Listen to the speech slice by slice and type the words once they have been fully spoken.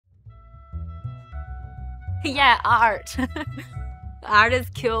Yeah, art. Art is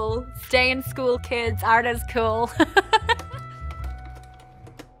cool. Stay in school, kids. Art is cool.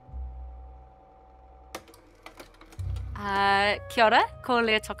 Kia ora, ko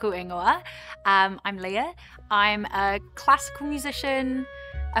Leah toku ingoa. I'm Leah. I'm a classical musician,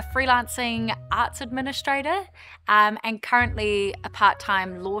 a freelancing arts administrator, and currently a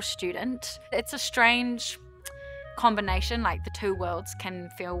part-time law student. It's a strange combination, like the two worlds can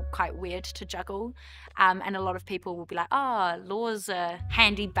feel quite weird to juggle, and a lot of people will be like, oh, law's a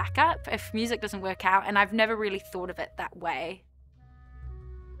handy backup if music doesn't work out, and I've never really thought of it that way.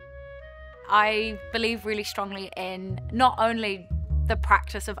 I believe really strongly in not only the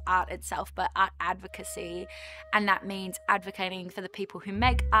practice of art itself, but art advocacy, and that means advocating for the people who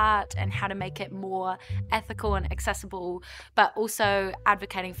make art and how to make it more ethical and accessible, but also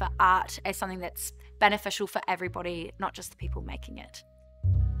advocating for art as something that's beneficial for everybody, not just the people making it.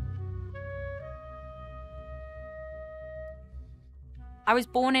 I was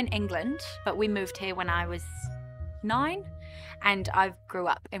born in England, but we moved here when I was 9, and I've grew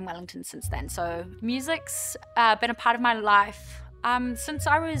up in Ellington since then. So music's been a part of my life since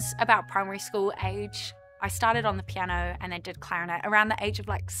I was about primary school age. I started on the piano and then did clarinet. Around the age of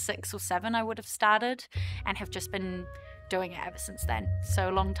like 6 or 7 I would have started, and have just been doing it ever since then. So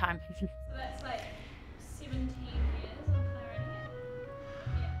a long time. So that's like 17 years on clarinet?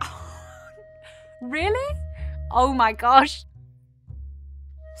 Yeah. Really? Oh my gosh.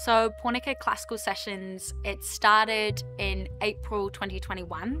 So Pōneke Classical Sessions, it started in April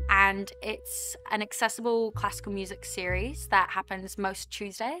 2021, and it's an accessible classical music series that happens most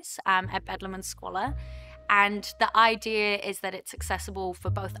Tuesdays at Bedlam and Squalor. And the idea is that it's accessible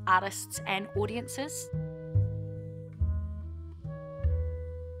for both artists and audiences.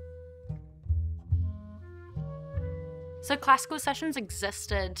 So Classical Sessions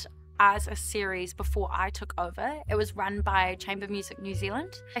existed as a series before I took over. It was run by Chamber Music New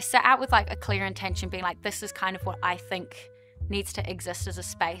Zealand. I set out with like a clear intention, being like, this is kind of what I think needs to exist as a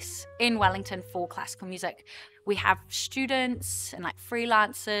space in Wellington for classical music. We have students and like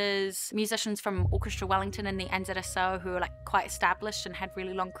freelancers, musicians from Orchestra Wellington and the NZSO who are like quite established and had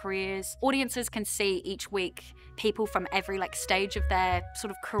really long careers. Audiences can see each week people from every like stage of their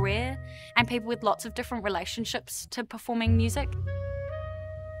sort of career, and people with lots of different relationships to performing music.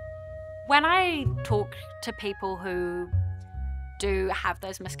 When I talk to people who do have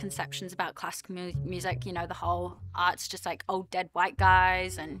those misconceptions about classical music, you know, the whole art's just like old dead white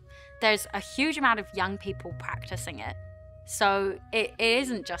guys, and there's a huge amount of young people practicing it. So it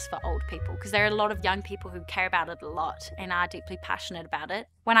isn't just for old people, because there are a lot of young people who care about it a lot and are deeply passionate about it.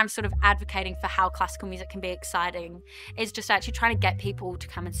 When I'm sort of advocating for how classical music can be exciting, is just actually trying to get people to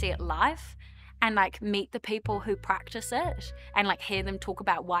come and see it live, and like meet the people who practice it, and like hear them talk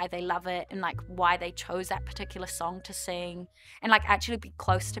about why they love it and like why they chose that particular song to sing, and like actually be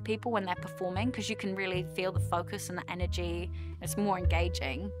close to people when they're performing, because you can really feel the focus and the energy. It's more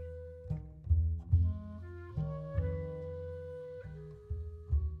engaging.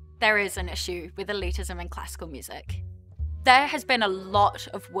 There is an issue with elitism in classical music. There has been a lot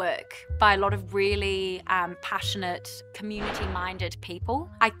of work by a lot of really passionate, community-minded people.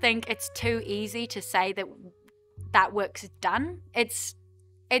 I think it's too easy to say that that work's done. It's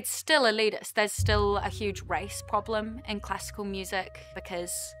still elitist. There's still a huge race problem in classical music,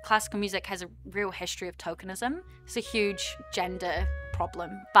 because classical music has a real history of tokenism. It's a huge gender problem.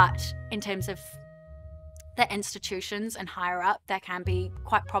 But in terms of the institutions and higher up, there can be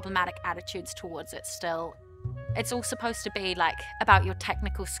quite problematic attitudes towards it still. It's all supposed to be like about your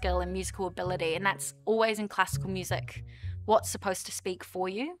technical skill and musical ability, and that's always in classical music what's supposed to speak for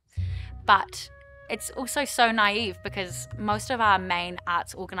you. But it's also so naive, because most of our main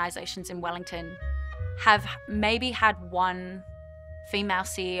arts organisations in Wellington have maybe had one female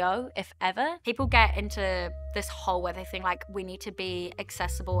CEO, if ever. People get into this hole where they think like we need to be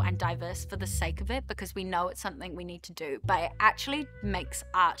accessible and diverse for the sake of it, because we know it's something we need to do. But it actually makes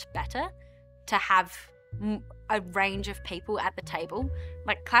art better to have a range of people at the table.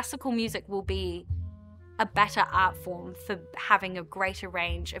 Like classical music will be a better art form for having a greater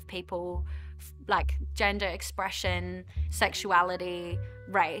range of people, like gender expression, sexuality,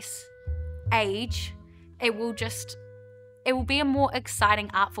 race, age. It will be a more exciting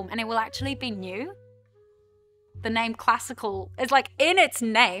art form, and it will actually be new. The name classical is like in its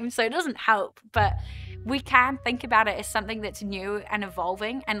name, so it doesn't help, but we can think about it as something that's new and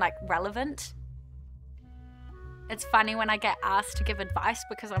evolving and like relevant. It's funny when I get asked to give advice,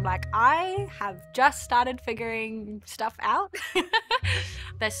 because I'm like, I have just started figuring stuff out.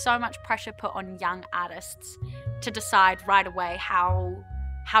 There's so much pressure put on young artists to decide right away how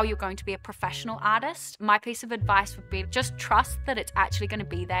how you're going to be a professional artist, my piece of advice would be just trust that it's actually going to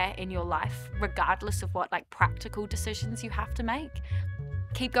be there in your life, regardless of what like practical decisions you have to make.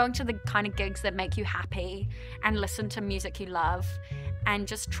 Keep going to the kind of gigs that make you happy and listen to music you love, and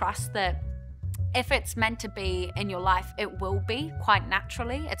just trust that if it's meant to be in your life, it will be quite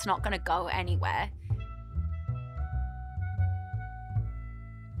naturally. It's not going to go anywhere.